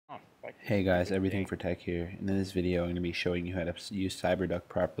Hey guys, Everything for Tech here. And in this video, I'm going to be showing you how to use Cyberduck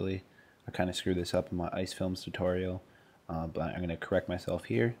properly. I kind of screwed this up in my Ice Films tutorial, but I'm going to correct myself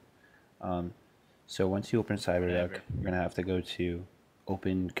here. So once you open Cyberduck, you're going to have to go to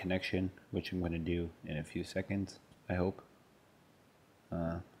Open Connection, which I'm going to do in a few seconds, I hope.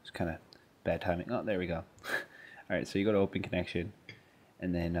 It's kind of bad timing. Oh, there we go. Alright, so you go to Open Connection,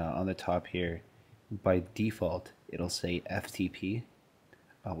 and then on the top here, by default, it'll say FTP.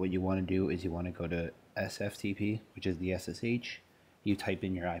 What you want to do is you want to go to SFTP, which is the SSH. You type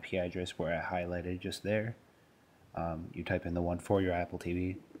in your IP address where I highlighted just there. You type in the one for your Apple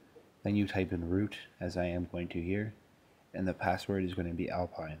TV. Then you type in root, as I am going to here. And the password is going to be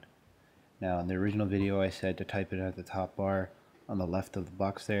Alpine. Now, in the original video, I said to type it at the top bar on the left of the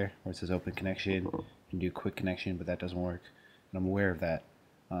box there, where it says open connection, and do quick connection, but that doesn't work. And I'm aware of that.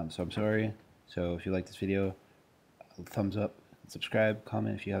 So I'm sorry. So if you like this video, thumbs up, subscribe,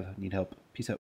 comment if you need help. Peace out.